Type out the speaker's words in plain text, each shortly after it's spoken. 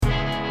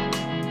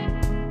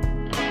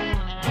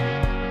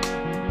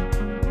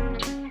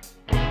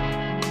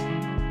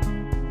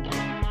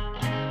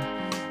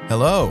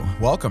Hello,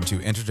 welcome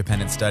to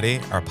Interdependent Study,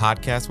 our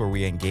podcast where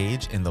we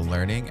engage in the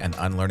learning and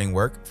unlearning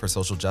work for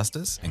social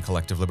justice and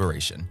collective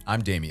liberation.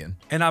 I'm Damien.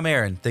 And I'm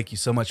Aaron. Thank you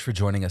so much for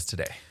joining us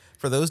today.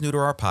 For those new to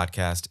our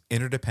podcast,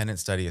 Interdependent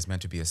Study is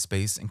meant to be a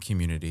space and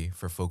community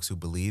for folks who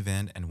believe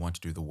in and want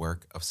to do the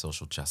work of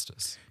social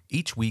justice.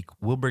 Each week,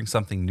 we'll bring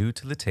something new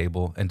to the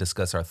table and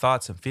discuss our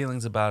thoughts and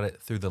feelings about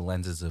it through the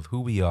lenses of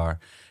who we are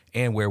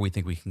and where we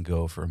think we can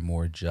go for a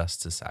more just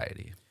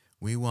society.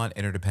 We want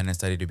Interdependent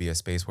Study to be a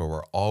space where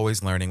we're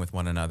always learning with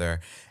one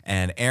another.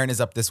 And Aaron is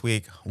up this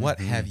week.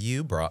 What have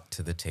you brought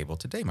to the table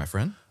today, my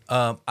friend?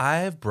 I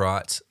have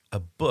brought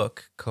a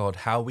book called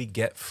How We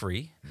Get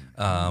Free,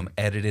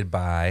 edited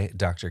by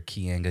Dr.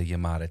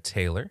 Keeanga-Yamahtta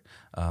Taylor,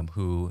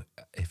 who,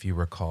 if you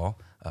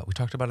recall, we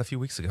talked about a few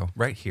weeks ago,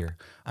 right here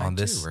on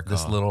this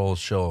little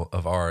show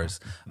of ours.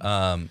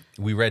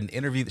 We read an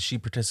interview that she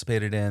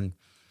participated in,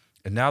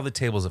 and now the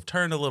tables have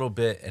turned a little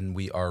bit, and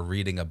we are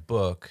reading a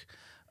book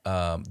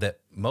that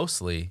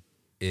mostly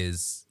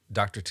is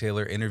Dr.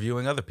 Taylor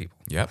interviewing other people.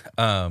 Yep.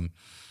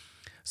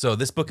 So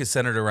this book is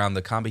centered around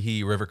the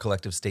Combahee River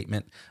Collective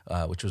Statement,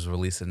 which was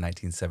released in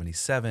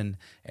 1977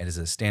 and is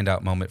a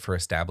standout moment for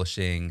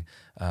establishing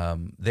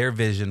their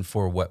vision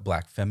for what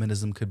Black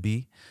feminism could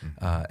be.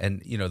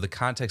 And, you know, the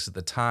context at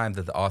the time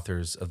that the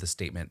authors of the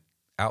statement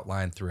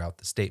outlined throughout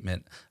the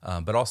statement,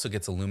 but also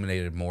gets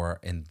illuminated more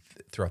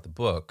throughout the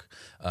book,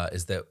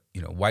 is that,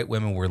 you know, white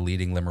women were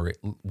leading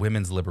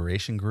women's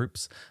liberation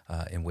groups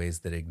in ways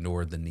that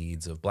ignored the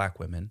needs of Black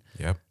women.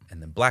 Yep.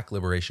 And then Black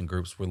liberation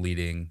groups were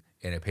leading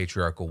in a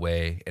patriarchal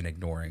way and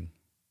ignoring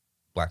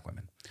Black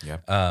women.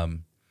 Yep.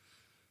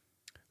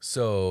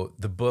 So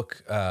the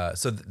book,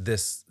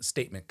 this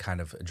statement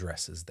kind of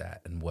addresses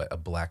that and what a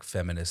Black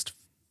feminist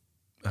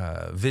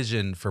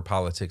vision for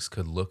politics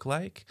could look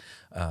like.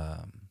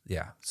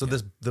 So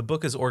the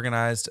book is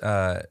organized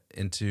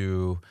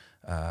into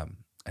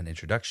an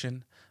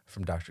introduction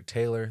from Dr.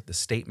 Taylor, the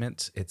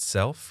statement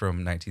itself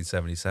from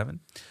 1977,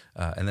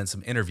 and then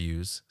some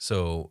interviews.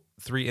 So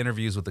 3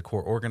 interviews with the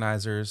core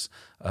organizers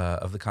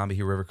of the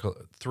Combahee River,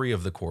 3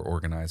 of the core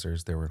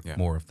organizers. There were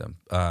more of them.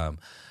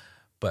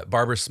 But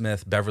Barbara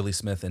Smith, Beverly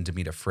Smith, and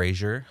Demita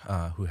Frazier,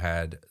 who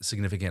had a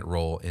significant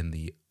role in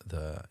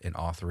in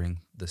authoring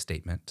the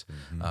statement.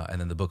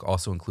 And then the book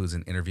also includes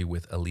an interview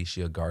with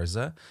Alicia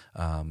Garza,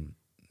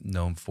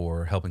 known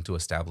for helping to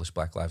establish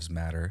Black Lives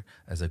Matter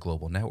as a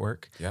global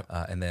network. Yep.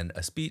 And then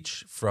a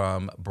speech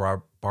from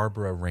Barbara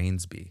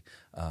Rainsby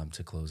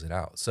to close it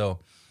out. So,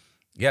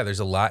 yeah, there's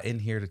a lot in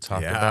here to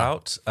talk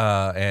about,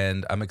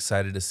 and I'm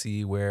excited to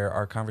see where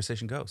our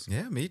conversation goes.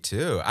 Yeah, me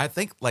too. I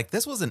think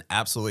this was an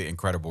absolutely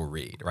incredible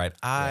read, right?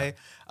 I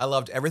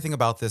loved everything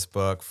about this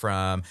book,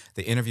 from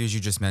the interviews you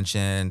just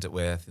mentioned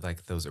with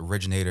those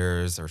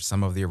originators or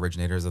some of the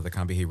originators of the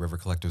Combahee River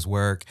Collective's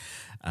work,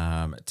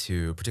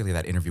 to particularly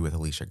that interview with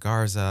Alicia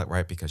Garza,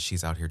 right? Because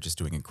she's out here just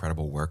doing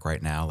incredible work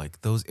right now.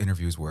 Those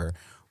interviews were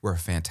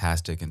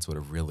fantastic and sort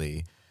of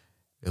really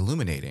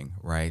illuminating,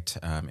 right?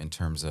 In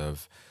terms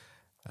of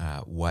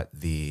what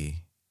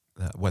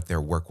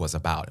their work was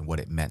about and what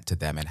it meant to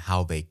them and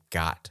how they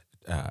got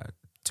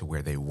to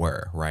where they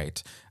were,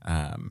 right?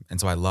 And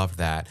so I loved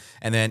that.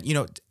 And then,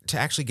 to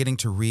actually getting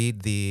to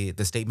read the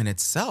statement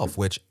itself,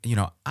 which,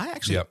 I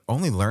actually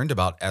only learned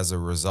about as a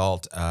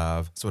result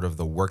of sort of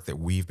the work that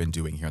we've been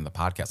doing here on the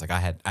podcast.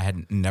 I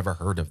had never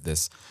heard of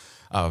this,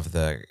 of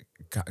the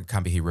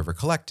Combahee River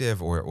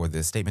Collective or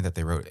the statement that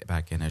they wrote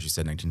back in, as you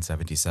said,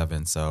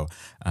 1977. So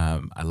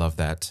I love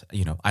that,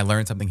 I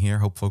learned something here.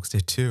 Hope folks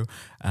did too.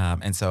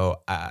 And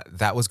so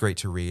that was great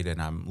to read.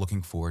 And I'm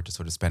looking forward to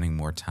sort of spending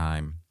more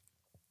time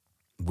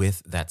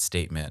with that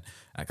statement,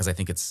 because I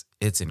think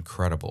it's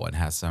incredible and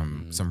has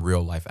some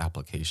real life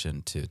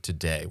application to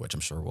today, which I'm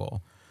sure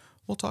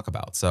we'll talk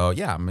about. So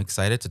yeah, I'm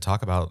excited to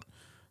talk about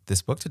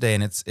this book today.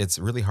 And it's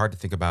really hard to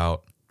think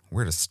about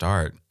where to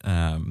start.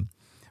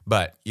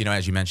 But,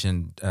 as you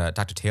mentioned,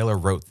 Dr. Taylor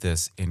wrote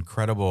this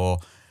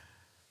incredible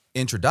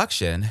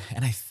introduction,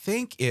 and I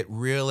think it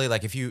really,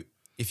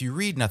 if you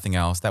read nothing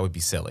else, that would be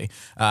silly.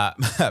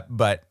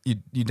 But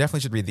you definitely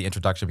should read the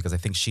introduction, because I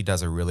think she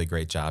does a really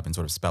great job in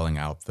sort of spelling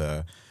out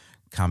the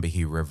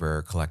Combahee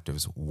River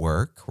Collective's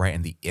work, right,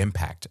 and the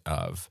impact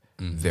of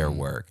their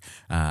work,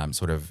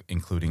 sort of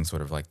including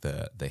sort of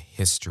the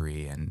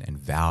history and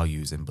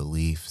values and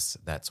beliefs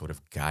that sort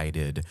of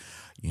guided,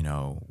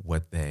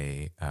 what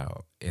they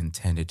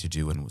intended to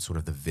do, and sort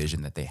of the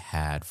vision that they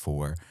had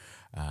for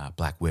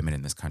Black women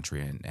in this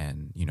country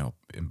and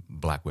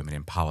Black women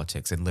in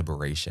politics and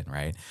liberation,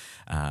 right?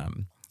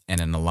 And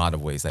in a lot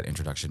of ways, that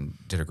introduction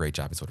did a great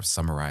job in sort of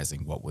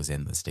summarizing what was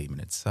in the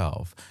statement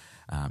itself.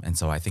 And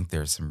so I think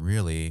there's some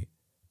really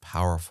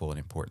powerful and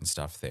important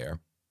stuff there.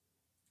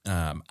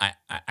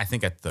 I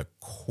think at the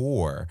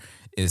core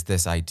is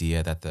this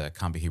idea that the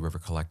Combahee River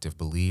Collective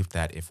believed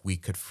that if we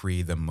could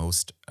free the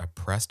most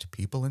oppressed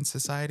people in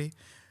society,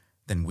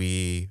 then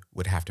we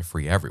would have to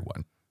free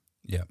everyone.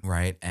 Yeah.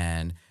 Right.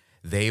 And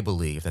they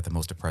believe that the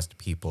most oppressed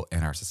people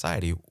in our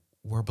society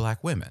were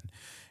Black women.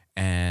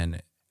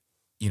 And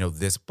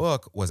this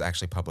book was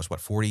actually published,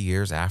 40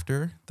 years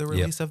after the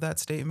release of that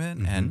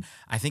statement. And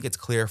I think it's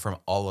clear from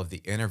all of the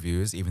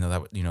interviews, even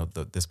though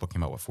this book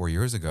came out, 4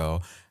 years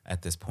ago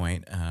at this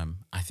point,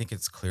 I think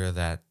it's clear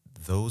that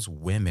those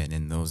women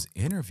in those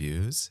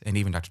interviews, and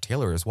even Dr.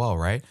 Taylor as well,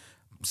 right,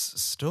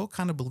 still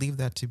kind of believe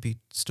that to be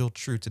still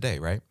true today,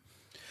 right?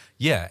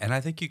 Yeah, and I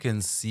think you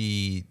can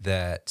see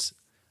that,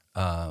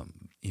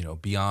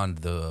 beyond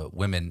the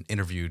women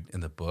interviewed in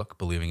the book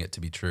believing it to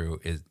be true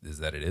is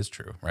that it is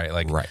true, right?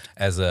 Like, Right.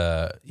 as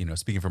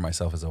speaking for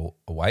myself as a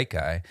white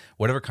guy,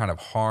 whatever kind of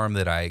harm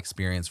that I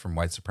experience from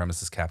white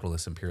supremacist,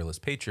 capitalist,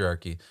 imperialist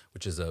patriarchy,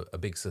 which is a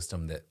big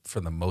system that for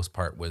the most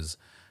part was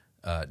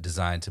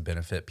designed to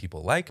benefit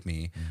people like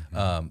me,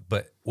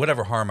 but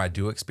whatever harm I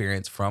do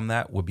experience from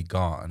that would be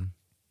gone,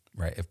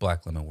 right, if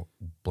black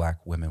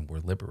women were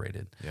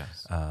liberated.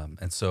 Yes.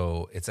 And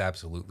so it's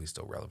absolutely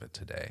still relevant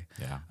today.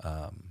 Yeah.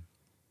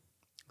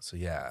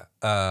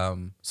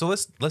 So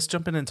let's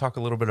jump in and talk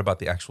a little bit about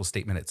the actual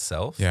statement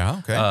itself.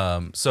 Yeah. Okay.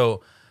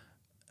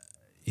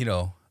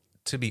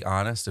 To be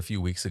honest, a few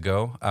weeks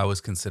ago, I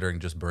was considering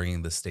just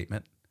bringing this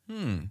statement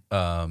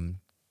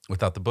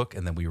without the book,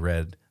 and then we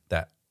read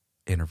that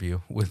interview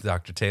with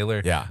Dr.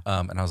 Taylor. Yeah.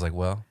 And I was like,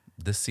 well,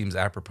 this seems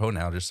apropos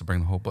now just to bring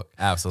the whole book.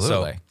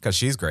 Absolutely, because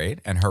she's great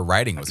and her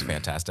writing was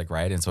fantastic,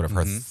 right? And sort of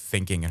her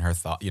thinking and her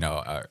thought,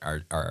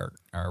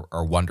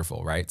 are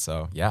wonderful, right?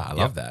 So yeah, I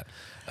love that.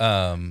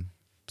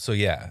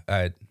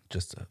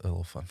 Just a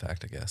little fun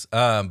fact, I guess.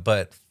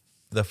 But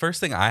the first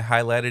thing I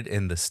highlighted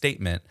in the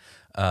statement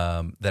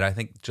that I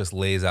think just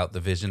lays out the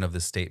vision of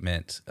the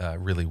statement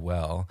really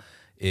well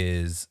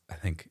is, I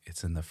think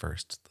it's in the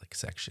first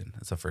section.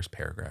 It's the first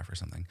paragraph or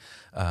something.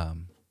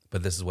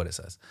 But this is what it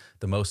says.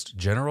 The most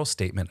general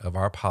statement of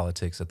our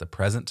politics at the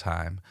present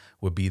time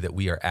would be that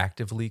we are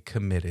actively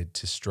committed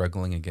to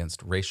struggling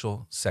against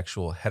racial,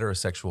 sexual,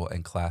 heterosexual,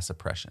 and class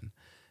oppression,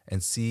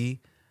 and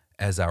see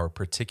as our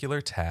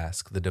particular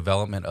task the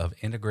development of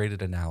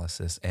integrated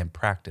analysis and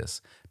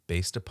practice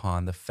based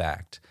upon the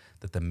fact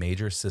that the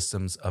major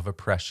systems of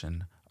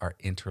oppression are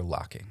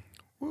interlocking.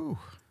 Woo.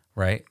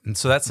 Right? And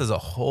so that says a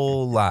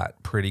whole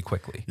lot pretty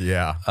quickly.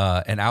 Yeah.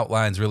 And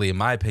outlines, really, in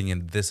my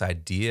opinion, this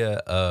idea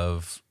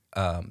of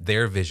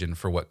their vision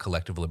for what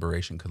collective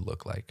liberation could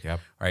look like. Yep.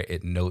 Right?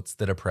 It notes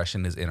that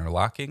oppression is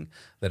interlocking,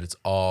 that it's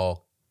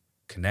all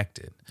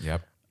connected.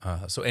 Yep.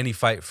 So any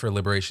fight for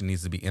liberation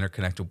needs to be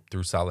interconnected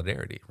through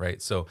solidarity,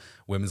 right? So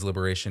women's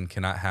liberation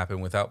cannot happen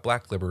without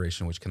black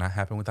liberation, which cannot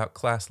happen without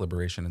class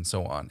liberation, and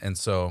so on. And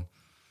so,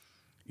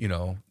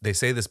 they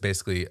say this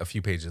basically a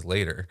few pages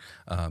later.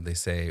 They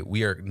say,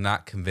 we are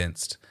not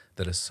convinced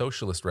that a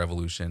socialist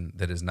revolution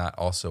that is not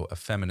also a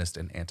feminist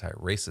and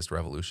anti-racist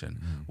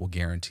revolution will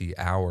guarantee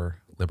our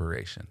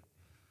liberation.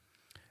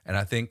 And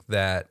I think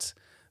that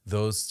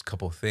those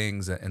couple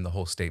things in the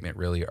whole statement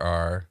really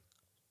are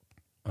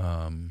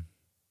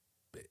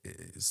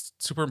is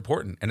super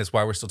important, and it's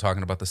why we're still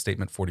talking about the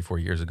statement 44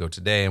 years ago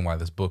today, and why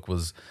this book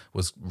was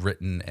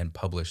written and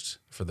published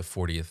for the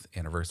 40th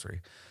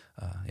anniversary.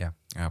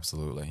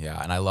 Absolutely.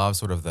 Yeah. And I love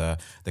sort of the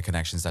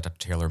connections that Dr.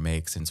 Taylor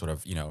makes and sort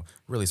of,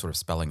 really sort of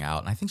spelling out.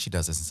 And I think she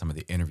does this in some of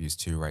the interviews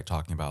too, right?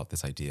 Talking about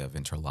this idea of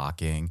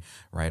interlocking,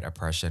 right?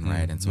 Oppression,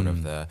 right? And sort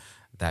of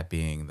that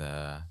being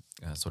the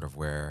sort of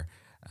where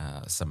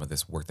some of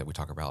this work that we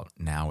talk about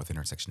now with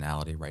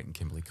intersectionality, right, and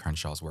Kimberly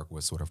Crenshaw's work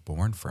was sort of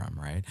born from,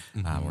 right,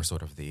 or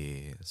sort of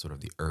the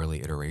early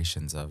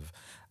iterations of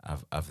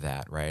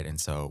that, right, and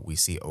so we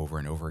see over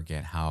and over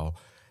again how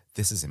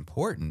this is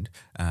important,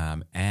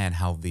 and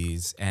how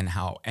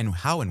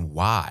and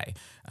why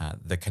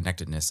the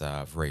connectedness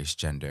of race,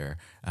 gender,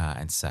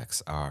 and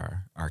sex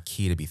are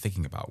key to be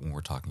thinking about when we're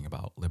talking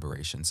about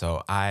liberation.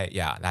 So I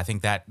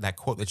think that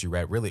quote that you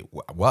read really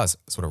was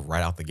sort of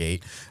right out the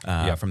gate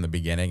from the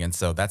beginning, and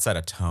so that set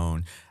a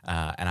tone,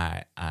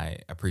 and I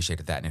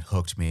appreciated that, and it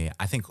hooked me.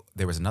 I think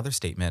there was another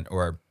statement,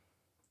 or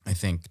I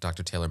think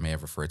Dr. Taylor may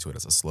have referred to it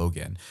as a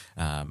slogan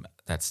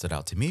that stood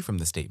out to me from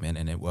the statement,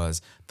 and it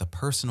was, "The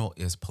personal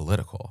is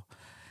political,"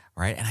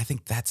 right? And I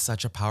think that's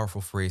such a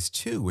powerful phrase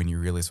too when you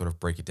really sort of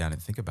break it down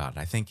and think about it.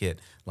 I think it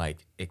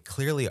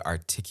clearly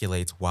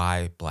articulates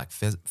why Black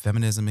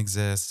feminism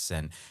exists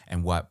and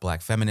what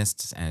Black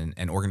feminists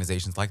and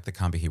organizations like the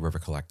Combahee River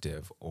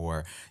Collective,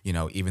 or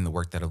even the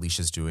work that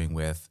Alicia's doing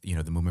with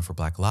the Movement for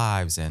Black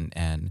Lives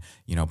and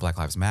Black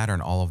Lives Matter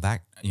and all of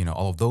that,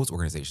 all of those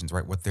organizations,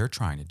 right, what they're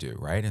trying to do,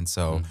 right? And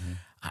so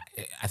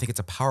I think it's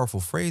a powerful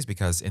phrase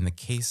because in the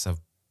case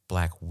of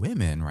Black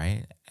women,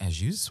 right,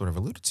 as you sort of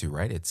alluded to,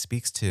 right, it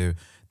speaks to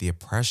the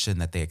oppression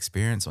that they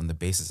experience on the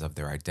basis of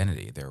their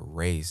identity, their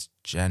race,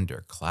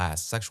 gender,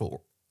 class,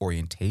 sexual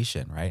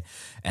orientation, right,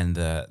 and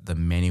the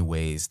many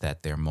ways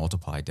that their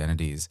multiple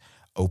identities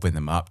open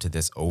them up to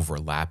this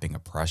overlapping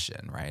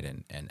oppression, right,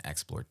 and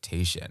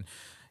exploitation,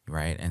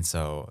 right? And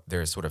so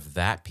there's sort of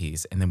that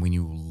piece, and then when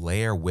you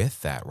layer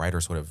with that, right,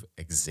 or sort of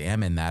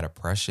examine that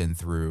oppression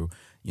through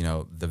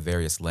the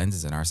various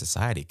lenses in our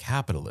society: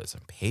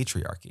 capitalism,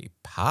 patriarchy,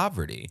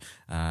 poverty,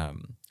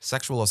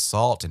 sexual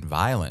assault and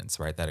violence,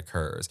 right, that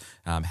occurs,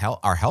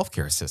 our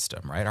healthcare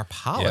system, right, our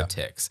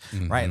politics,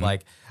 right?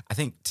 Like, I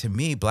think to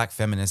me, Black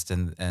feminists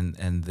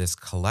and this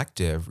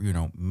collective,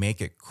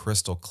 make it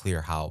crystal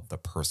clear how the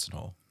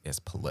personal is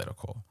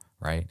political,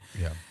 right?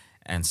 Yeah.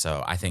 And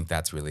so I think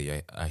that's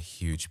really a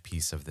huge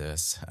piece of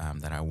this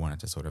that I wanted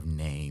to sort of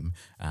name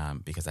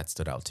because that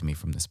stood out to me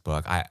from this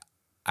book. I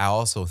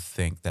also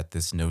think that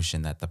this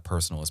notion that the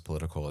personal is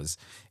political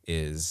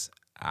is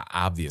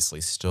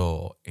obviously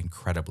still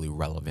incredibly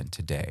relevant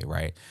today,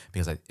 right?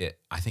 Because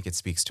I think it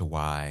speaks to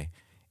why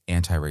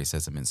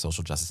anti-racism and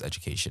social justice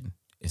education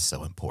is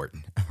so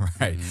important,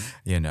 right?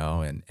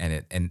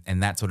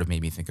 And that sort of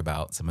made me think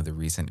about some of the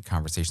recent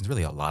conversations,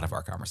 really a lot of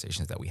our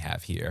conversations that we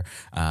have here,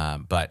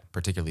 but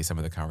particularly some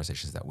of the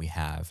conversations that we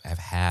have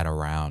had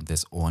around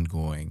this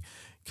ongoing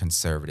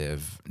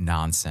conservative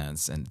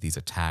nonsense and these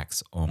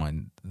attacks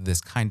on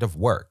this kind of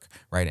work,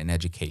 right, and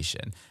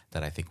education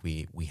that I think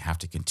we have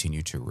to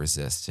continue to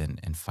resist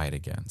and fight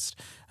against.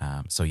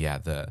 So yeah,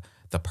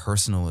 the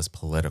personal is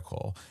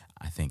political,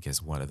 I think,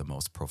 is one of the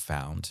most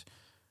profound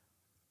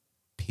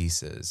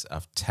pieces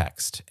of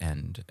text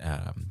and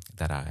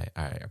that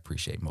I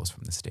appreciate most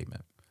from the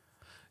statement.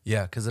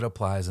 Yeah, because it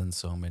applies in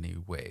so many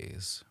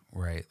ways,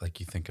 right? Like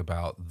you think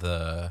about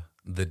the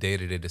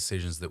day-to-day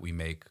decisions that we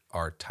make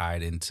are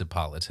tied into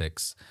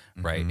politics,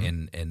 right?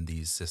 In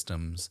these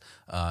systems,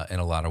 in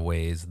a lot of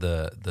ways,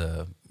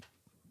 the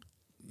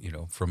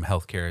from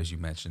healthcare, as you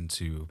mentioned,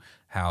 to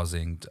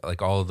housing,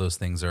 like all of those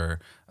things are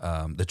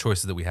the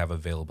choices that we have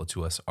available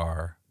to us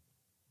are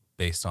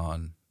based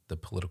on the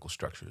political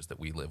structures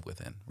that we live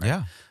within. Right?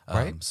 Yeah.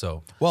 Right.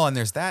 Well, and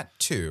there's that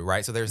too,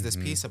 right? So there's this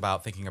piece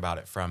about thinking about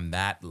it from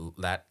that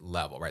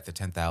level, right? The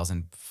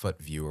 10,000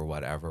 foot view or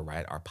whatever,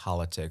 right? Our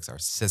politics, our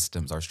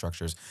systems, our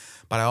structures.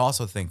 But I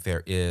also think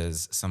there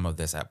is some of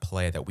this at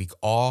play that we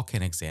all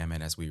can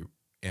examine as we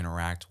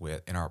interact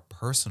with in our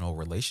personal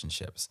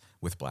relationships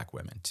with Black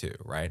women too,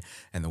 right?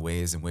 And the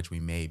ways in which we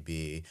may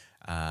be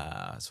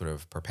sort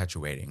of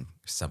perpetuating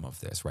some of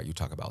this, right? You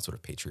talk about sort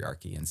of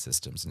patriarchy and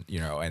systems,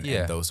 and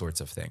those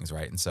sorts of things,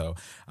 right? And so,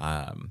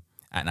 and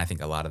I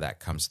think a lot of that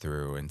comes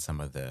through in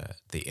some of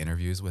the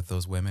interviews with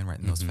those women, right?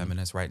 And those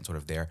feminists, right? And sort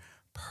of their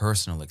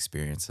personal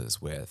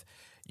experiences with,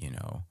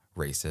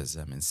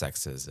 racism and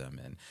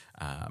sexism. And,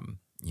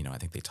 I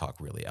think they talk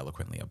really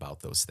eloquently about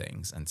those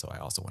things. And so I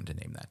also wanted to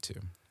name that too.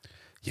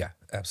 Yeah,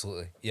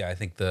 absolutely. Yeah, I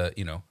think and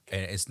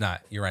it's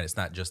not, you're right, it's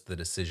not just the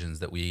decisions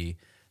that we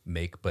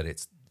make, but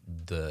it's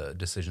the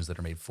decisions that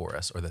are made for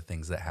us or the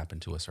things that happen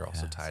to us are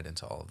also tied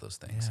into all of those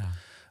things.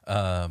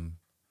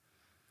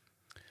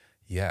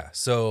 Yeah.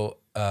 So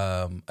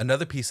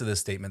another piece of this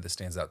statement that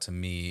stands out to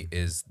me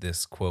is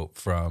this quote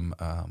from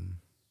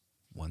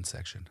one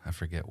section. I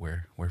forget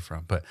where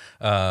from, but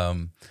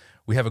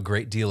we have a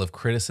great deal of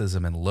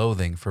criticism and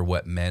loathing for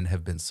what men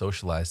have been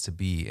socialized to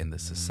be in the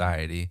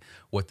society,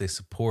 what they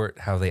support,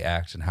 how they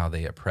act, and how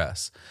they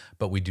oppress.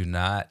 But we do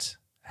not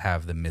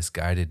have the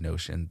misguided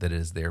notion that it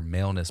is their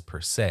maleness per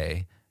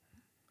se,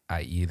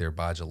 i.e. their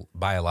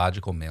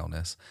biological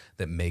maleness,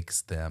 that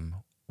makes them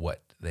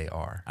what they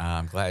are.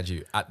 I'm glad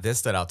this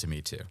stood out to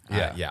me too.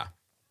 Yeah.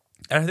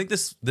 And I think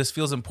this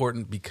feels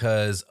important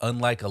because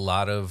unlike a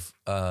lot of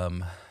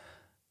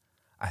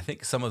I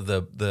think some of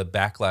the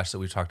backlash that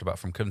we've talked about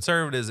from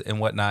conservatives and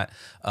whatnot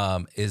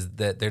is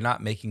that they're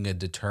not making a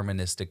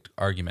deterministic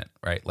argument,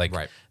 right? Like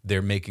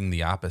they're making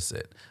the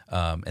opposite,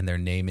 and they're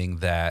naming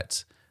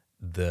that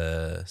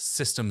the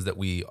systems that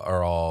we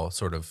are all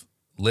sort of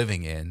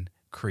living in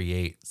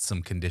create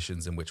some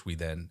conditions in which we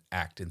then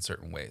act in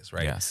certain ways,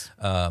 right? Yes.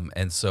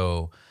 And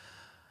so,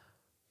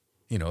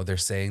 they're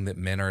saying that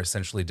men are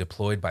essentially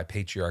deployed by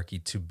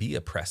patriarchy to be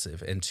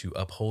oppressive and to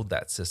uphold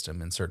that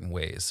system in certain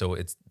ways. So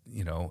it's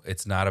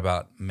not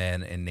about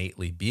men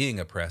innately being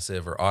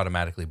oppressive or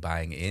automatically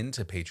buying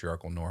into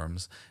patriarchal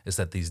norms. It's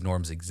that these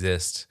norms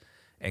exist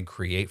and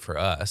create for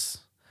us,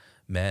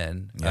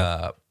 men,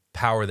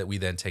 power that we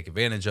then take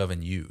advantage of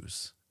and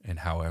use, and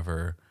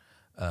however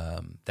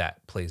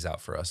that plays out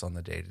for us on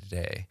the day to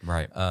day.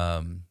 Right.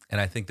 And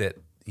I think that,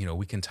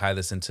 we can tie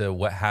this into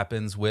what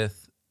happens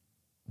with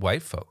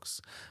white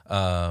folks,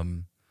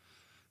 and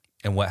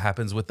what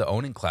happens with the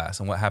owning class,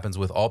 and what happens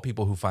with all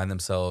people who find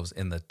themselves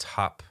in the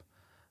top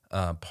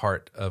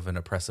part of an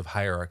oppressive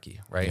hierarchy,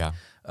 right?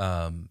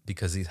 Yeah.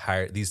 Because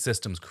these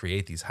systems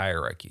create these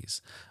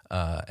hierarchies,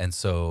 and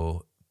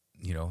so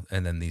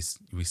and then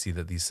we see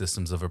that these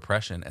systems of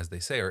oppression, as they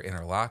say, are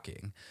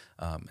interlocking,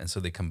 and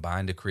so they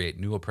combine to create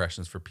new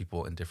oppressions for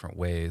people in different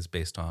ways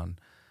based on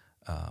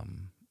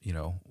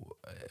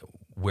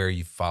where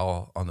you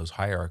fall on those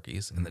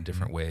hierarchies in the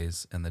different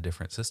ways and the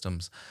different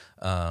systems.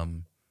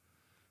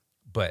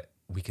 But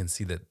we can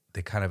see that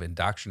they kind of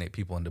indoctrinate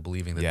people into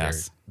believing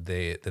that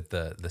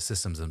the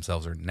systems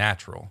themselves are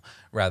natural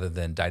rather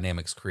than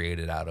dynamics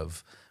created out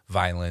of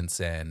violence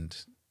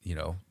and,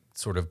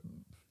 sort of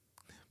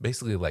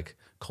basically like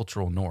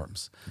cultural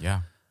norms.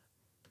 Yeah.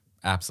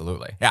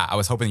 Absolutely. Yeah, I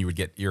was hoping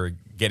you're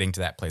getting to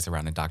that place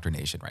around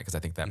indoctrination, right? Because I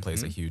think that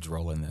plays a huge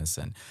role in this.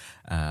 And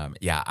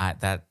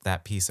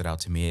that piece stood out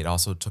to me. It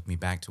also took me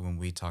back to when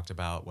we talked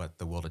about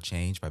The Will to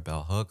Change by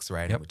Bell Hooks,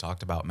 right? And we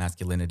talked about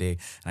masculinity,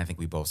 and I think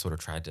we both sort of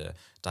tried to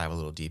dive a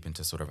little deep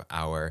into sort of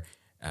our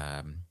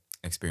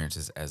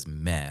experiences as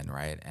men,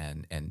 right?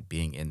 And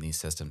being in these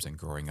systems and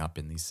growing up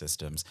in these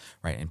systems,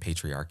 right? And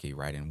patriarchy,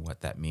 right? And what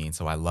that means.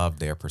 So I love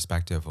their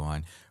perspective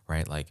on,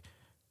 right? Like,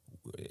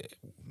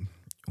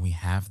 we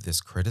have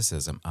this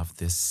criticism of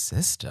this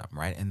system,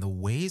 right? And the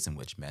ways in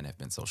which men have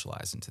been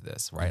socialized into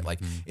this, right? Like,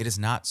 it is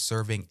not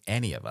serving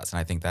any of us. And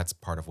I think that's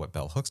part of what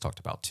Bell Hooks talked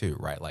about too,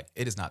 right? Like,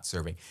 it is not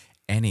serving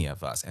any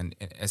of us. And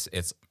it's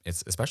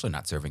especially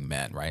not serving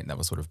men, right? And that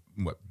was sort of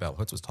what Bell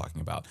Hooks was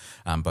talking about.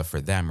 But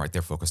for them, right,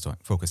 they're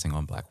focusing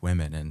on Black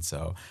women. And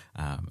so,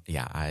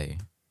 I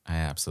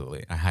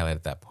absolutely, I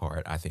highlighted that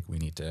part. I think we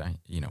need to,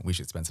 we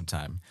should spend some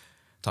time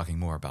talking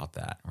more about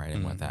that, right?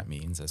 And what that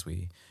means as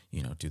we,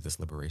 do this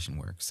liberation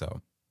work.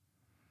 So,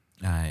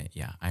 I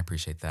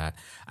appreciate that.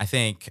 I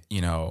think,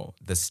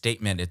 the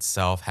statement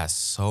itself has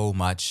so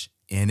much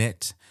in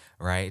it,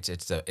 right?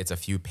 It's a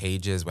few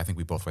pages. I think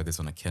we both read this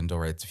on a Kindle,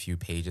 right? It's a few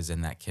pages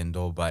in that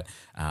Kindle, but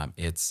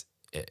it's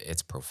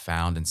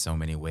profound in so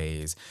many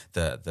ways.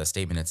 The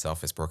statement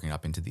itself is broken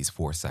up into these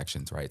 4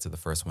 sections, right? So the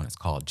first one is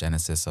called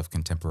Genesis of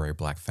Contemporary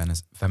Black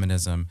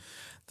Feminism.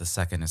 The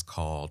second is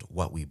called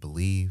What We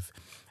Believe.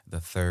 The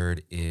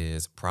third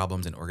is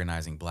Problems in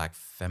Organizing Black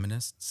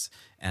Feminists.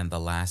 And the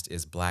last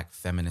is Black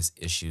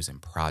Feminist Issues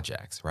and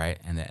Projects, right?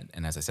 And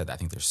as I said, I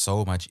think there's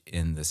so much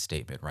in this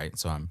statement, right?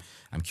 So I'm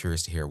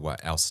curious to hear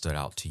what else stood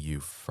out to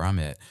you from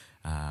it.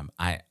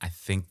 I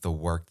think the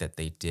work that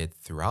they did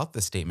throughout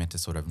the statement to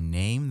sort of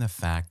name the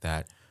fact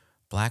that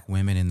Black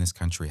women in this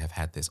country have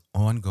had this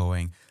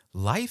ongoing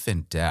life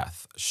and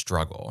death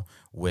struggle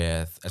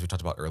with, as we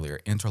talked about earlier,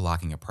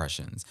 interlocking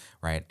oppressions,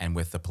 right? And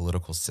with the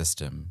political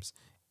systems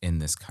in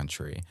this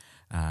country.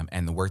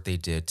 And the work they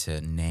did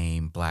to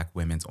name Black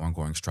women's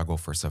ongoing struggle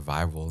for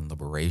survival and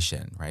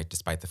liberation, right?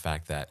 Despite the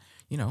fact that,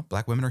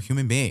 Black women are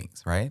human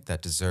beings, right?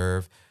 That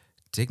deserve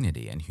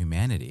dignity and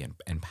humanity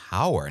and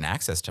power and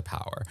access to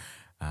power,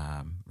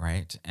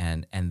 right?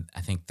 And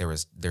I think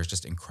there's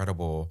just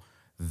incredible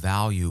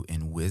value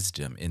and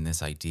wisdom in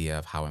this idea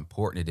of how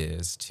important it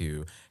is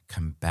to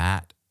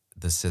combat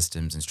the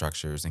systems and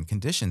structures and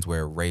conditions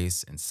where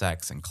race and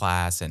sex and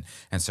class and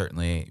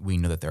certainly we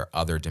know that there are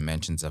other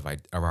dimensions of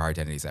our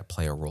identities that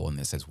play a role in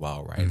this as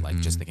well, right? Like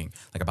just thinking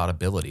like about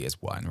ability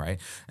is one, right?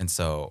 And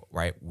so,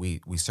 right, we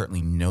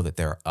certainly know that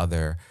there are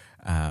other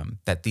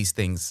that these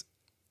things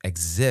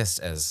exist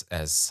as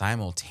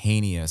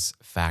simultaneous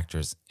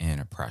factors in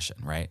oppression,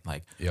 right?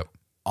 Like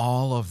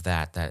all of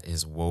that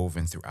is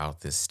woven throughout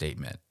this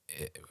statement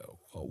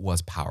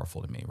was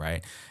powerful to me,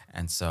 right?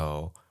 And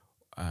so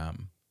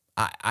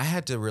I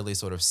had to really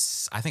sort of,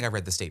 I think I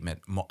read the statement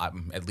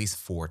at least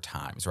 4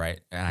 times, right?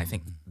 And I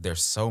think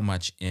there's so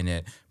much in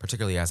it,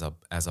 particularly as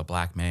a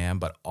Black man,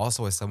 but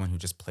also as someone who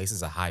just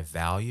places a high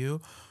value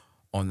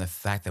on the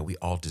fact that we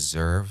all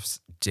deserve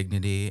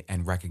dignity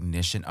and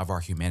recognition of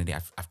our humanity.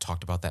 I've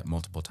talked about that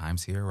multiple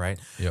times here, right?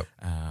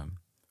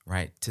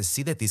 Right. To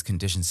see that these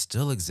conditions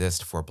still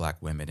exist for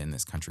Black women in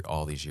this country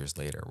all these years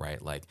later,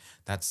 right? Like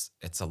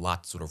it's a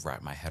lot to sort of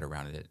wrap my head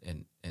around it,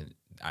 and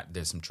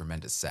there's some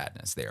tremendous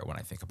sadness there when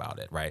I think about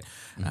it, right?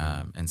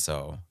 And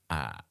so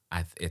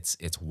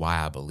it's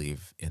why I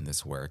believe in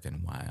this work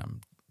and why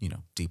I'm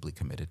deeply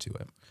committed to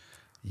it.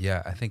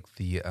 Yeah, I think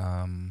the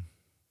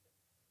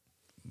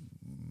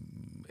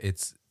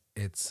it's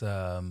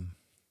a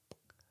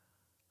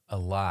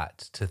lot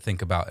to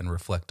think about and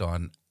reflect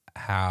on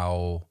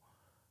how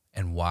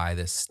and why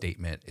this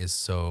statement is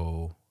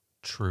so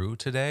true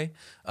today.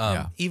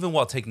 Even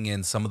while taking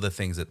in some of the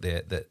things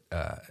that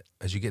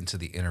as you get into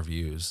the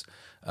interviews,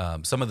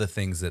 some of the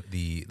things that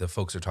the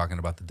folks are talking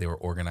about that they were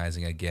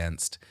organizing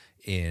against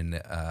in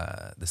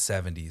the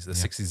 70s, the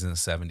 60s and the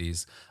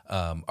 70s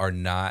are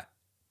not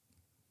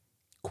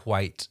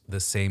quite the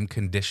same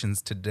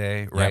conditions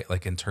today, right?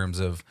 Like in terms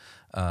of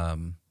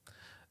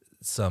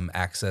some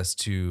access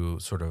to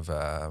sort of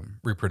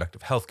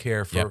reproductive health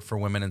care for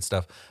women and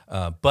stuff.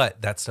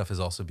 But that stuff is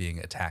also being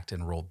attacked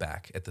and rolled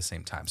back at the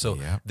same time. So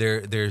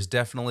there's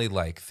definitely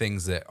like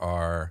things that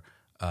are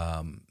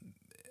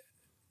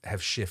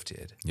have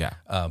shifted.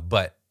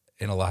 But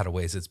in a lot of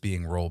ways it's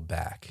being rolled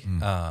back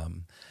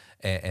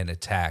and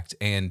attacked.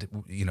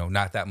 And,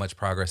 not that much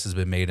progress has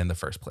been made in the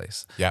first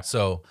place.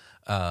 So,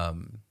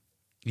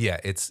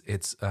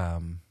 it's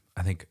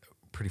I think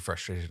pretty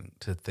frustrating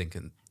to think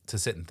and to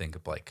sit and think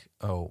of like,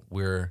 oh,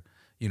 we're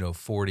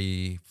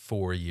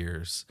 44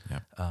 years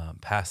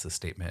past the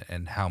statement,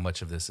 and how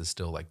much of this is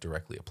still like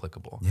directly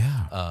applicable.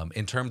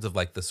 In terms of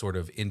like the sort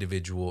of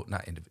individual,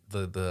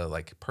 the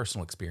like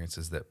personal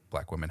experiences that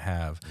Black women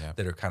have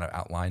that are kind of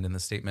outlined in the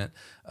statement.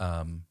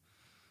 I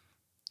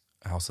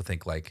also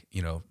think like,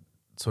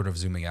 sort of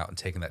zooming out and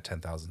taking that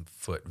 10,000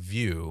 foot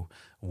view,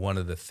 one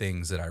of the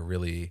things that I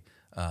really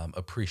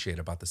appreciate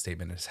about the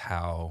statement is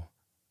how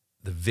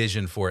the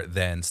vision for it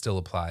then still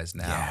applies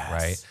now, Yes.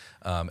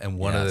 right? And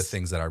one of the Yes.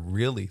 things that I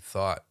really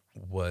thought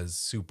was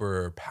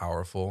super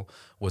powerful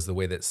was the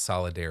way that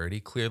solidarity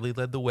clearly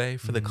led the way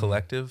for the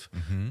collective.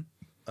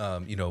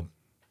 You know,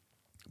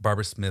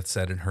 Barbara Smith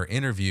said in her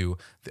interview,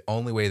 the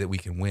only way that we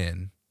can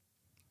win,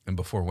 and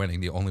before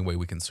winning, the only way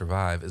we can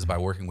survive is by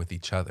working with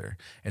each other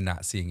and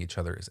not seeing each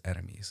other as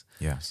enemies.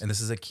 Yes. And this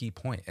is a key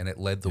point, and it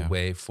led the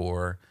way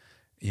for,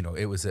 you know,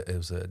 it was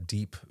a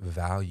deep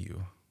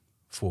value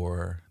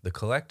for the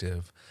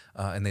collective,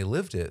 and they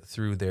lived it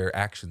through their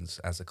actions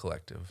as a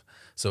collective.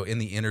 So in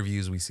the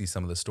interviews, we see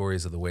some of the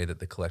stories of the way that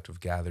the collective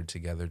gathered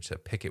together to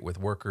picket with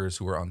workers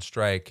who were on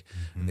strike,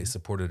 and they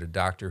supported a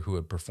doctor who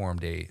had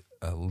performed a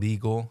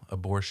legal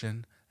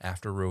abortion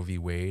after Roe v.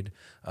 Wade,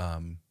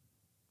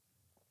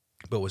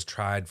 but was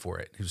tried for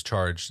it. He was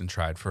charged and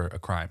tried for a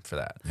crime for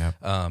that. Yep.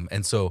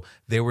 And so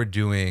they were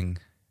doing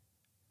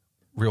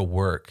real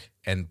work,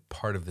 and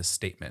part of this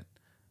statement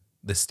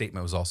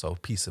was also a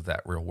piece of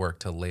that real work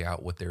to lay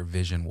out what their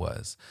vision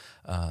was.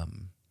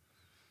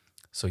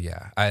 So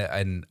yeah,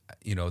 and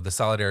you know, the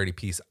solidarity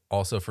piece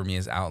also for me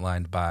is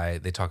outlined by,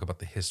 they talk about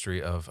the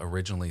history of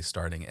originally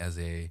starting as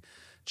a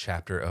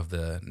chapter of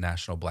the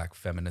National Black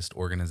Feminist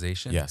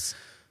Organization. Yes.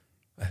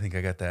 I think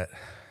I got that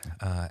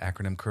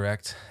acronym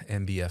correct,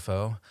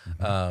 NBFO.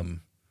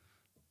 And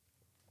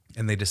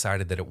they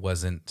decided that it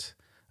wasn't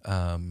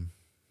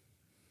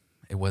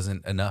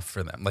enough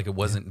for them. Like, it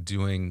wasn't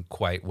doing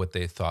quite what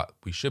they thought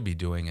we should be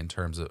doing in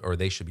terms of, or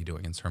they should be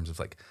doing in terms of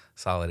like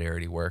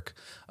solidarity work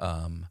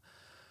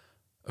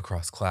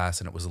across class.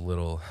 And it was a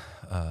little,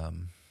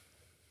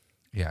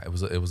 it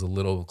was a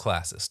little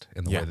classist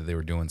in the way that they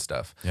were doing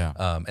stuff. Yeah.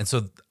 And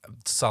so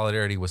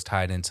solidarity was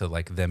tied into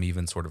like them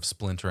even sort of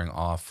splintering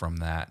off from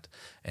that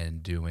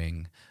and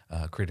doing,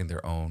 creating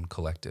their own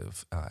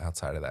collective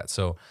outside of that.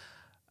 So,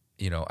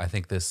 you know, I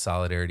think this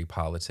solidarity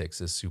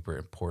politics is super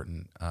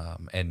important.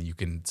 And you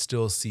can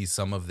still see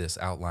some of this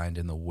outlined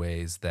in the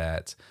ways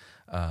that,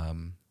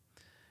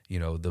 you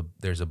know,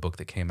 there's a book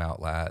that came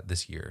out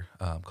this year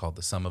called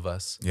The Sum of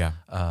Us. Yeah.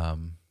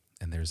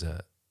 And there's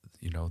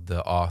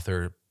the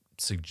author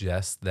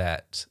suggests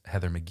that,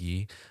 Heather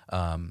McGee,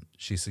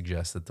 she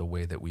suggests that the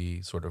way that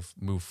we sort of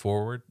move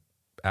forward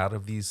out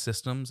of these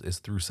systems is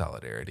through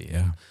solidarity. Yeah.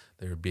 And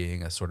there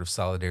being a sort of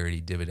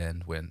solidarity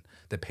dividend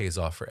that pays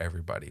off for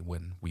everybody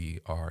when we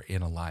are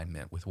in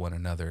alignment with one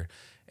another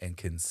and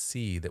can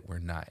see that we're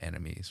not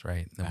enemies,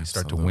 right? And we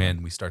start to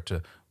win. We start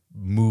to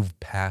move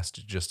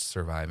past just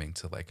surviving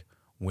to like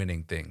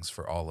winning things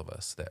for all of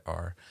us that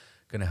are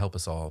going to help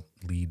us all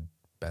lead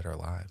better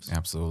lives.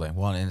 Absolutely.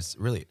 Well, and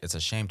it's a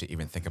shame to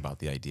even think about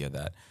the idea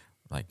that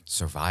like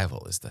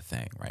survival is the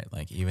thing, right?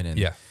 Like even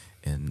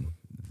in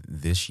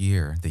this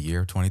year, the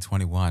year of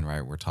 2021,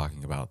 right, we're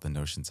talking about the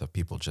notions of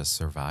people just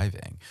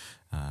surviving,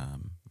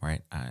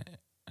 right?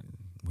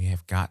 We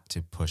have got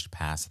to push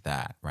past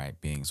that, right?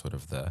 Being sort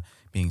of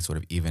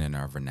even in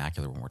our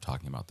vernacular when we're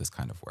talking about this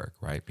kind of work,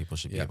 right? People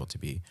should be able to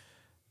be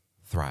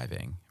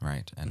thriving,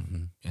 right?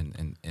 And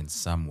in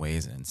some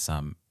ways, in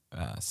some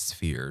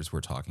spheres,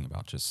 we're talking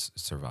about just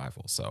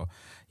survival. So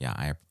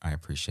yeah, I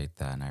appreciate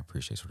that, and I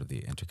appreciate sort of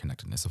the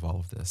interconnectedness of all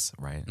of this,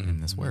 right,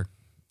 in this work.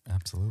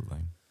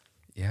 Absolutely.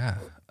 Yeah.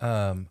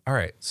 All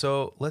right.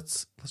 So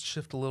let's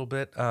shift a little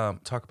bit.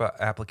 Talk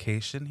about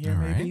application here,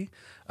 maybe.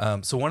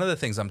 So one of the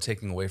things I'm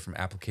taking away from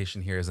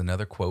application here is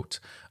another quote,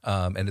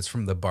 and it's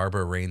from the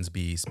Barbara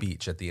Rainsby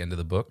speech at the end of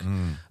the book.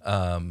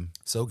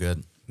 So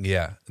good.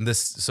 Yeah. And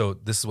this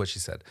is what she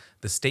said.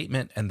 The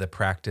statement and the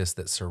practice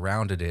that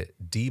surrounded it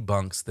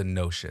debunks the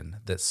notion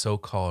that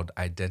so-called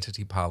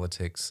identity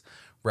politics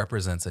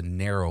represents a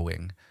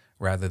narrowing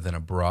rather than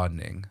a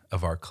broadening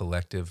of our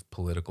collective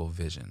political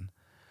vision.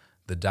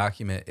 The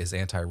document is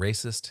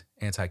anti-racist,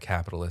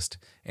 anti-capitalist,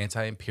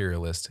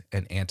 anti-imperialist,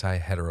 and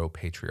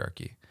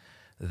anti-heteropatriarchy.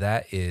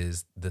 That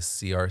is the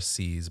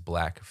CRC's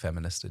Black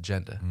feminist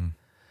agenda.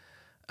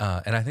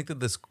 And I think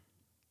that this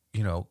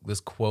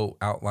quote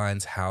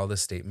outlines how the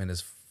statement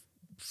is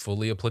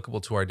fully applicable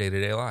to our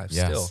day-to-day lives.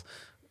 Yes.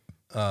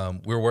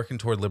 Still, we're working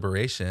toward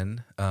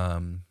liberation,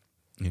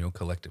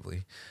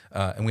 collectively.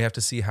 And we have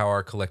to see how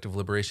our collective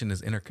liberation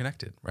is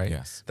interconnected, right?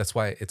 Yes. That's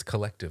why it's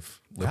collective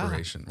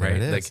liberation, there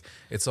right? it is. Like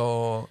it's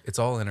all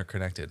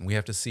interconnected. And we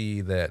have to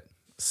see that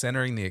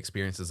centering the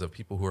experiences of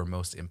people who are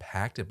most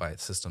impacted by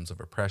systems of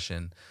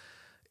oppression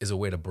is a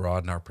way to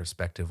broaden our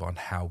perspective on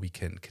how we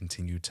can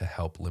continue to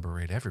help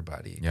liberate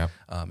everybody. Yep.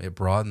 It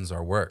broadens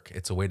our work.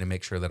 It's a way to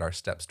make sure that our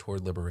steps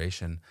toward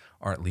liberation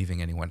aren't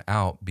leaving anyone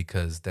out,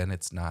 because then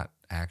it's not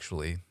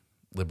actually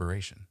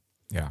liberation.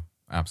 Yeah,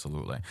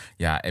 absolutely.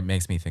 Yeah, it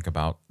makes me think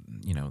about,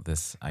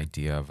 this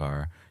idea of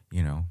our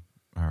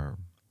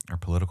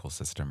political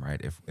system,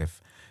 right?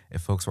 If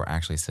folks were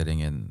actually sitting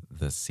in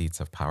the seats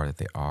of power that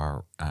they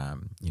are,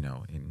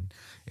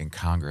 in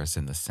Congress,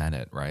 in the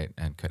Senate, right,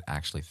 and could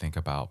actually think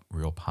about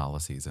real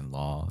policies and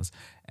laws,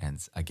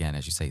 and again,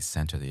 as you say,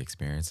 center the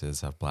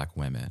experiences of Black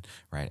women,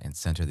 right, and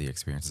center the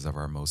experiences of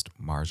our most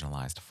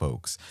marginalized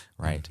folks,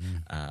 right,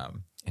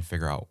 and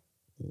figure out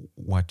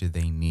what do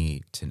they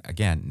need to,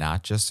 again,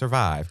 not just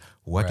survive,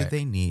 what do Right.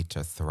 they need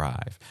to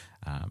thrive?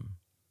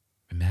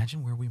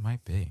 Imagine where we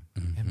might be.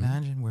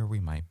 Imagine where we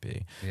might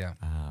be. Yeah.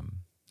 I-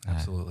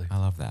 Absolutely. I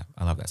love that.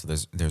 I love that. So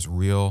there's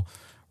real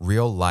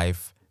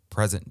life,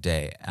 present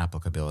day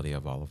applicability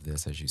of all of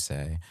this, as you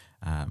say.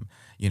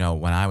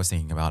 When I was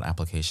thinking about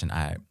application,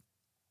 I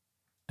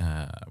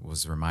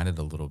was reminded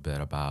a little bit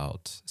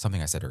about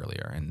something I said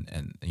earlier,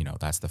 and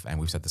that's and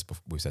we've said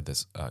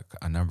this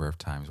a number of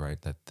times,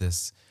 right? That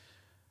this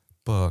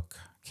book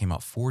came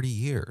out 40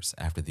 years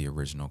after the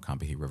original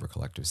Combahee River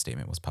Collective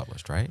statement was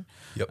published, right?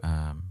 Yep.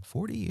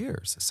 40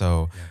 years.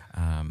 So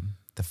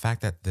the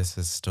fact that this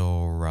is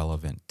still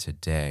relevant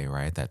today,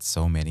 right? That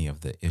so many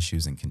of the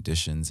issues and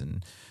conditions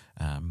and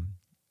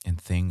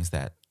things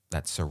that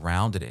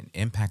surrounded and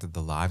impacted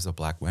the lives of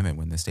Black women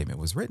when this statement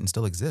was written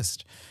still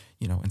exist,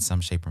 in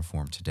some shape or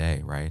form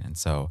today, right? And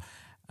so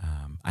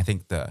I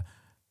think the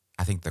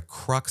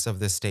crux of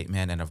this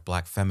statement and of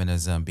Black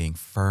feminism being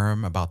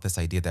firm about this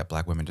idea that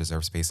Black women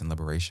deserve space and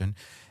liberation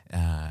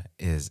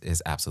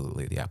is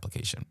absolutely the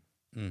application.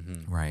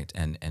 Right.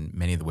 And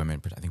many of the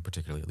women, I think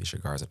particularly Alicia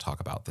Garza, talk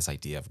about this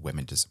idea of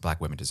Black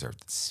women deserve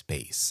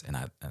space. And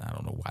I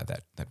don't know why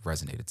that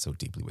resonated so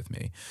deeply with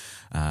me.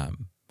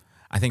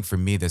 I think for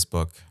me, this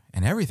book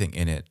and everything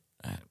in it,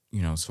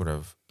 sort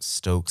of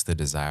stokes the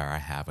desire I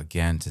have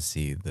again to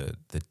see the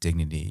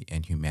dignity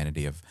and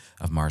humanity of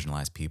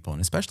marginalized people,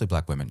 and especially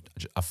Black women,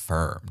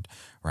 affirmed,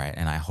 right?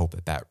 And I hope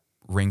that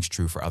rings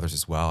true for others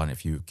as well. And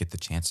if you get the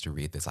chance to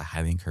read this, I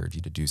highly encourage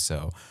you to do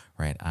so,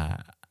 right?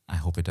 I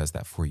hope it does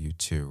that for you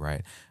too,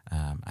 right?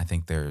 I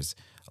think there's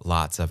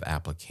lots of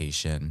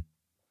application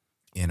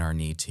in our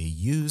need to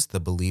use the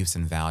beliefs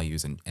and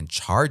values and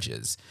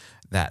charges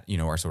that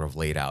are sort of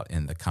laid out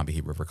in the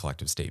Combahee River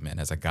Collective statement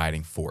as a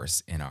guiding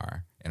force in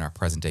our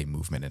present day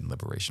movement and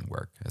liberation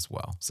work as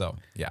well. So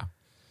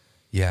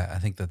Yeah, I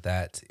think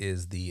that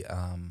is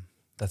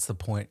that's the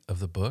point of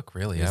the book,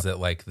 really, Yep. is that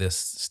like this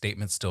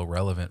statement's still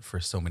relevant for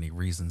so many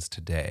reasons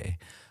today.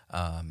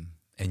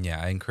 And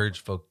yeah, I've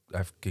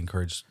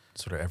encouraged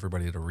sort of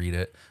everybody to read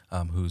it,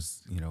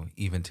 who's,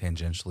 even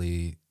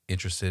tangentially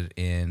interested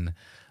in,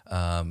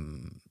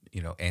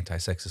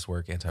 anti-sexist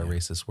work,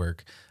 anti-racist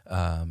work.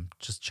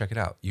 Just check it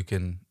out. You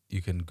can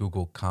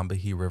Google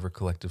Combahee River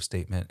Collective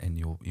Statement and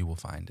you will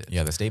find it.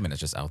 Yeah, the statement is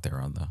just out there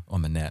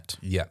on the net,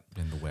 Yeah.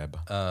 in the web.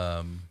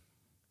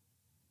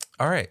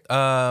 All right.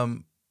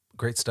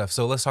 Great stuff.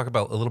 So let's talk a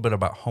little bit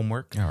about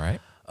homework. All right.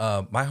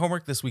 My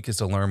homework this week is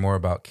to learn more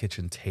about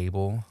Kitchen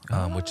Table,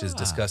 which is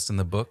discussed in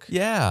the book.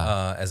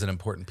 Yeah. As an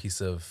important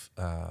piece of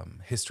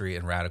history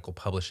and radical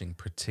publishing,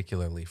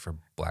 particularly for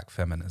Black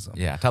feminism.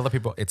 Yeah. Tell the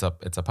people it's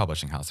a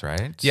publishing house,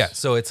 right? Yeah,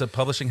 so it's a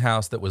publishing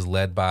house that was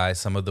led by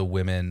some of the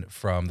women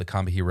from the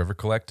Combahee River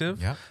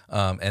Collective. Yep.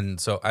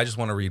 And so I just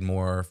want to read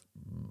more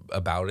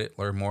about it,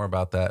 learn more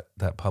about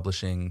that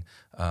publishing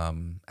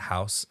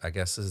house, I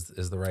guess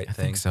is the right I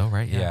thing. think so,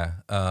 right? Yeah.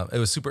 Yeah. It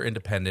was super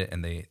independent,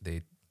 and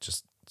they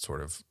just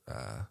sort of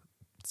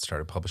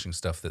started publishing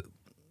stuff that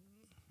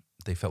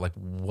they felt like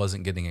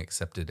wasn't getting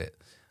accepted at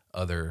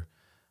other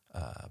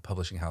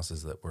publishing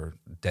houses that were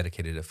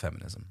dedicated to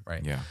feminism,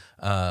 right? Yeah.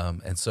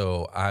 And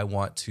so I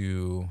want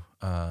to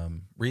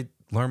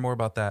learn more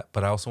about that,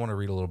 but I also want to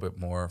read a little bit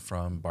more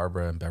from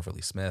Barbara and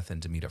Beverly Smith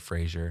and Demita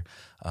Frazier,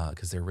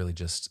 because they're really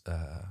just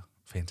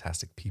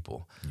fantastic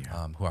people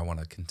who I want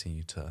to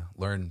continue to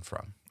learn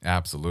from.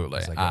 Absolutely.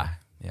 As I go.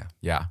 Yeah.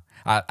 Yeah.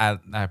 I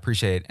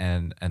appreciate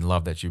and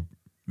love that you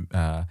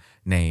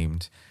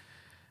named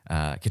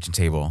Kitchen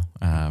Table.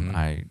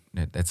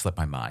 It slipped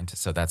my mind.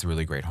 So that's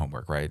really great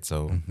homework, right?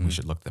 So we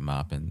should look them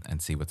up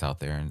and see what's out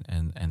there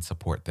and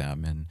support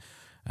them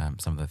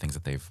and some of the things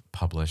that they've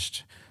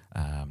published.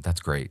 That's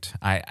great.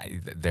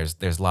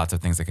 There's lots of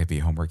things that could be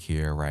homework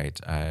here, right?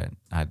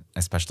 I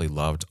especially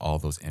loved all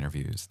those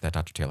interviews that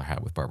Dr. Taylor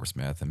had with Barbara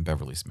Smith and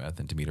Beverly Smith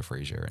and Demita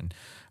Frazier and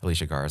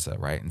Alicia Garza,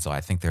 right? And so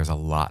I think there's a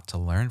lot to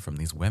learn from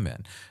these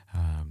women,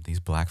 these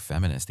Black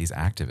feminists, these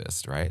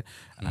activists, right?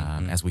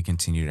 As we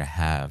continue to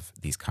have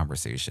these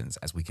conversations,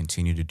 as we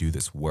continue to do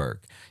this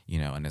work,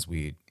 and as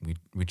we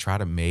try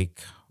to make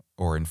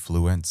or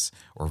influence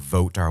or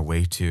vote our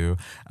way to,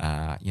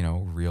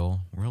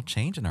 real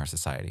change in our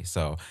society.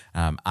 So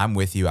I'm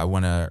with you. I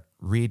want to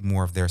read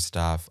more of their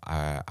stuff.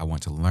 I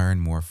want to learn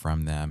more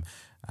from them.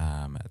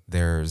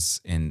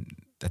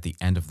 At the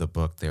end of the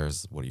book,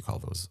 there's, what do you call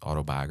those,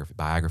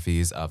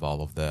 biographies of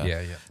all of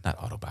the, not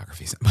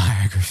autobiographies,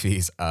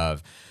 biographies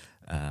of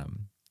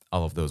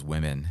all of those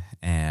women.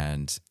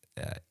 And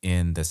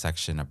in the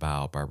section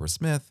about Barbara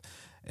Smith,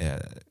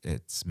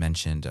 it's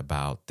mentioned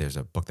about there's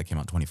a book that came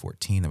out in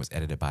 2014 that was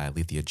edited by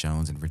Alethea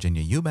Jones and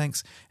Virginia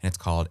Eubanks, and it's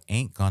called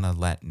Ain't Gonna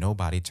Let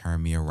Nobody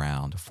Turn Me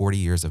Around, 40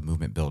 Years of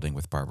Movement Building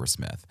with Barbara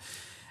Smith.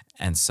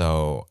 And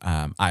so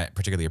I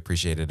particularly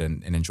appreciated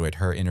and enjoyed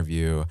her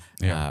interview.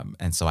 Yeah.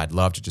 And so I'd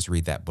love to just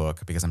read that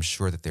book because I'm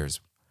sure that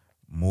there's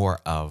more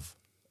of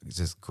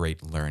just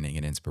great learning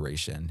and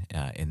inspiration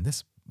in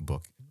this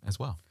book as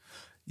well.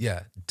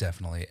 Yeah,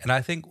 definitely. And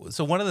I think,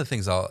 so one of the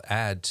things I'll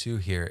add too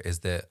here is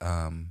that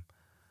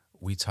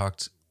we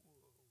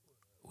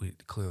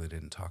clearly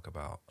didn't talk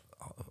about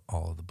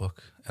all of the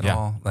book at Yeah.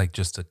 all. Like,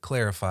 just to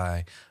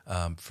clarify,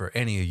 for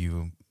any of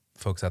you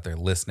folks out there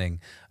listening,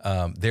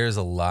 there's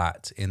a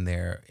lot in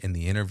there in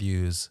the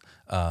interviews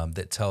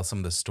that tell some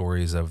of the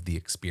stories of the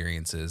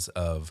experiences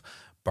of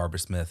Barbara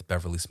Smith,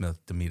 Beverly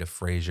Smith, Demita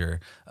Frazier,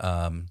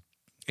 and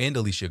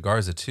Alicia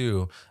Garza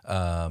too,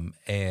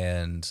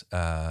 and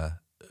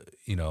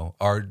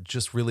are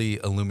just really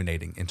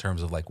illuminating in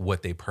terms of like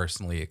what they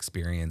personally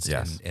experienced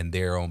Yes. and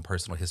their own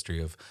personal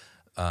history of,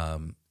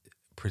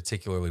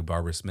 particularly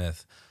Barbara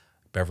Smith,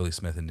 Beverly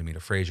Smith, and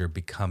Demita Frazier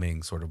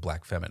becoming sort of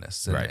Black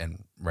feminists, and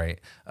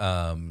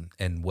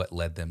what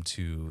led them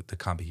to the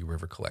Combahee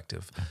River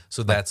Collective.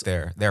 So that's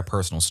their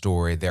personal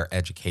story, their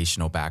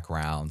educational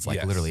backgrounds, like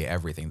Yes. literally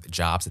everything, the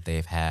jobs that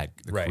they've had,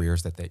 the Right.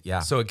 careers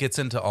that So it gets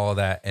into all of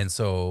that, and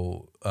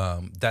so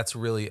that's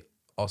really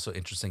also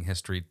interesting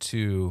history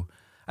too.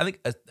 I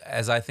think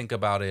as I think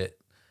about it,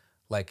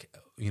 like,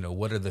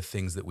 what are the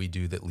things that we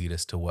do that lead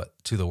us to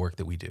the work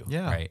that we do?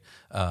 Yeah. Right.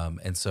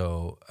 And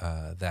so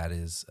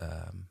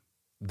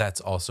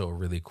that's also a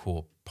really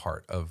cool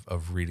part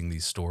of reading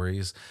these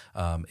stories,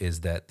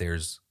 is that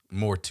there's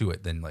more to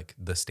it than like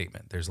the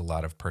statement. There's a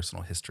lot of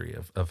personal history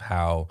of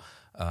how,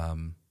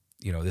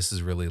 this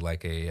is really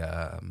like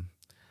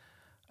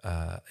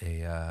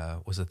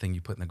what's the thing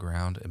you put in the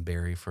ground and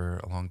bury for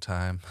a long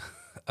time?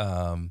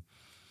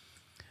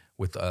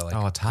 With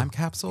a time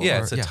capsule? Yeah,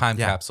 Or- it's a time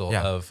capsule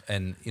yeah. of,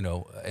 and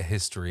a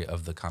history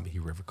of the Combahee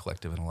River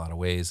Collective in a lot of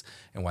ways,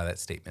 and why that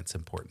statement's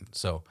important.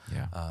 So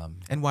Yeah.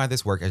 And why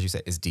this work, as you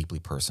said, is deeply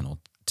personal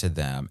to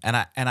them. And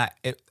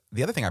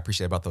the other thing I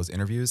appreciate about those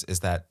interviews is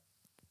that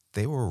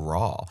they were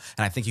raw.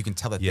 And I think you can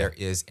tell that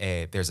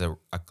there's a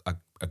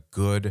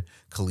good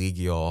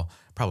collegial,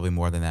 probably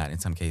more than that in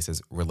some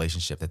cases,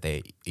 relationship that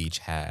they each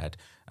had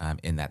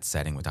in that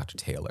setting with Dr.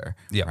 Taylor,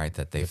 Yeah. right?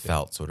 That they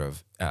felt sort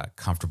of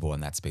comfortable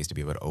in that space to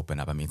be able to open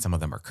up. I mean, some of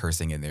them are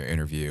cursing in their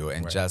interview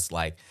and just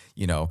like,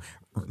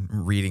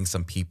 reading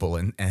some people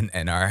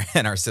and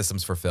our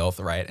systems for filth,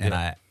 right?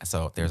 And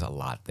so there's a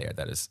lot there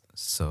that is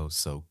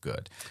so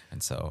good.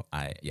 And so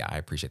I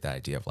appreciate that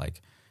idea of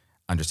like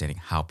understanding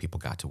how people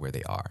got to where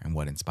they are and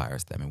what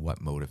inspires them and what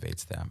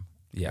motivates them.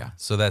 Yeah.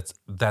 So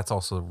that's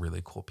also a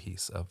really cool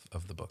piece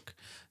of the book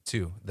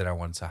too, that I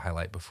wanted to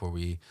highlight before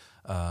we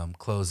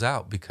close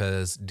out,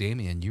 because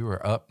Damien, you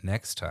are up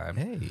next time.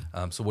 Hey.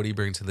 So what do you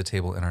bring to the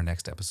table in our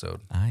next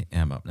episode? I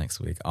am up next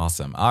week.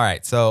 Awesome. All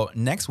right. So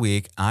next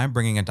week, I'm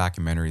bringing a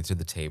documentary to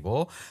the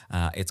table.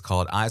 It's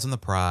called Eyes on the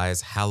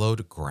Prize,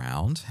 Hallowed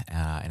Ground.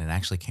 And it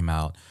actually came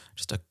out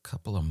just a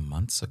couple of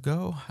months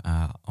ago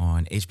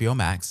on HBO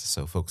Max.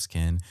 So folks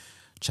can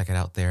check it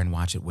out there and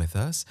watch it with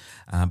us.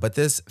 But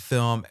this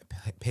film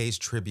pays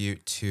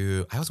tribute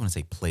to, I always want to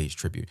say plays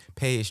tribute,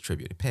 pays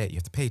tribute, you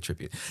have to pay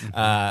tribute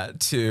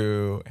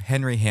to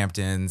Henry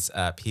Hampton's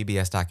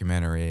PBS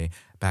documentary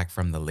back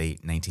from the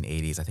late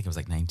 1980s. I think it was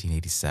like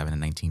 1987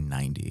 and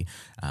 1990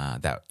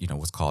 that,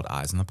 was called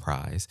Eyes on the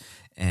Prize.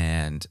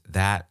 And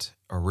that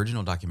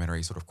original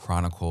documentary sort of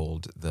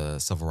chronicled the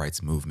civil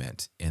rights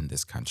movement in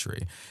this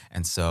country.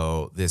 And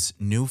so this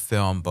new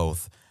film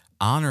both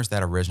honors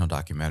that original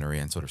documentary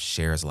and sort of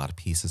shares a lot of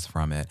pieces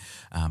from it,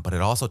 but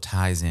it also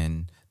ties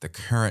in the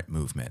current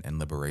movement and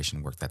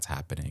liberation work that's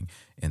happening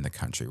in the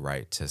country,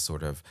 right? To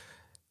sort of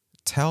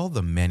tell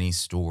the many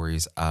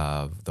stories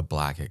of the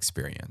Black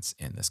experience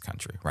in this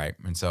country, right?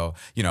 And so,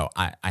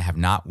 I have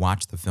not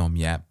watched the film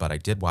yet, but I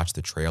did watch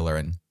the trailer,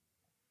 and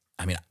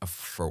I mean,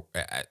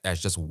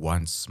 as just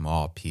one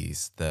small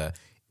piece, the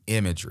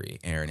imagery,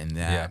 Aaron, in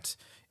that.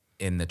 Yeah.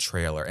 In the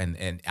trailer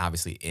and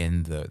obviously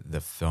in the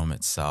film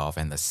itself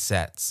and the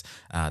sets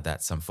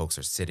that some folks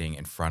are sitting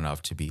in front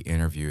of to be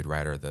interviewed,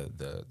 right, or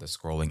the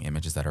scrolling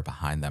images that are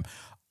behind them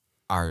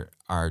are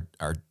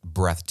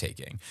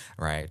breathtaking,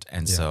 right?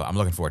 And so I'm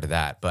looking forward to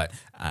that. But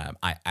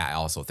I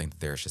also think that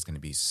there's just going to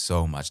be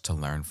so much to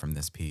learn from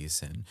this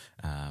piece, and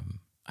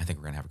I think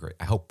we're going to have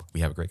I hope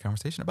we have a great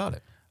conversation about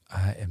it.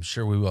 I am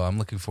sure we will. I'm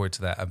looking forward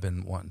to that. I've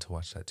been wanting to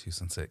watch that too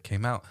since it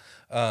came out.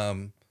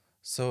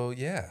 So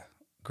yeah.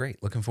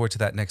 Great. Looking forward to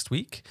that next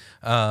week.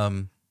 All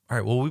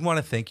right. Well, we want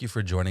to thank you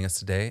for joining us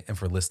today and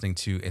for listening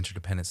to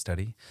Interdependent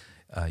Study.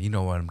 You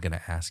know what I'm going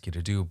to ask you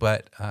to do,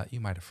 but you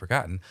might have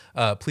forgotten.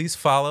 Please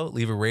follow,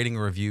 leave a rating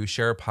or review,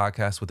 share a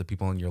podcast with the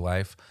people in your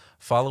life.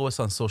 Follow us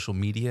on social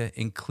media,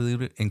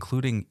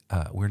 including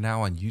we're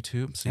now on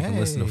YouTube, so you can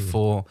listen to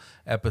full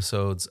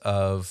episodes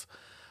of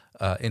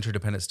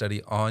Interdependent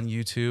Study on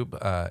YouTube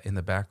in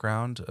the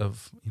background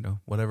of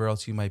whatever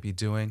else you might be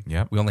doing.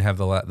 Yep. We only have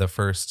the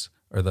first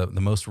or the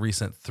most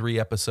recent 3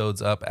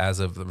 episodes up as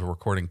of the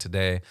recording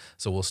today.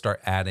 So we'll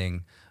start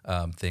adding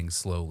things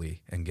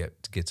slowly and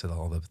get to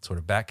all the sort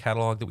of back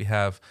catalog that we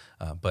have.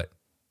 But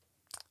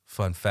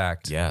fun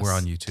fact, we're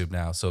on YouTube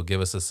now. So give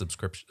us a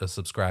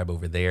subscribe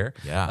over there.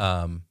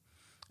 Yeah.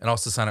 And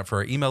also sign up for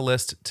our email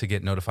list to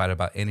get notified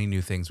about any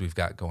new things we've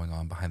got going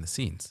on behind the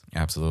scenes.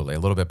 Absolutely. A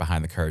little bit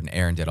behind the curtain.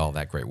 Aaron did all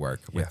that great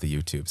work with the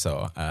YouTube.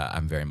 So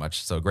I'm very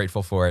much so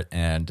grateful for it.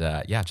 And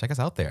yeah, check us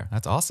out there.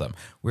 That's awesome.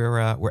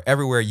 We're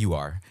everywhere you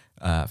are,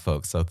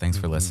 folks. So thanks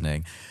for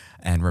listening.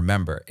 And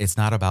remember, it's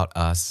not about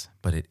us,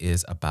 but it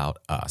is about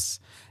us.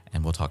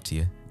 And we'll talk to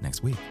you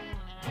next week.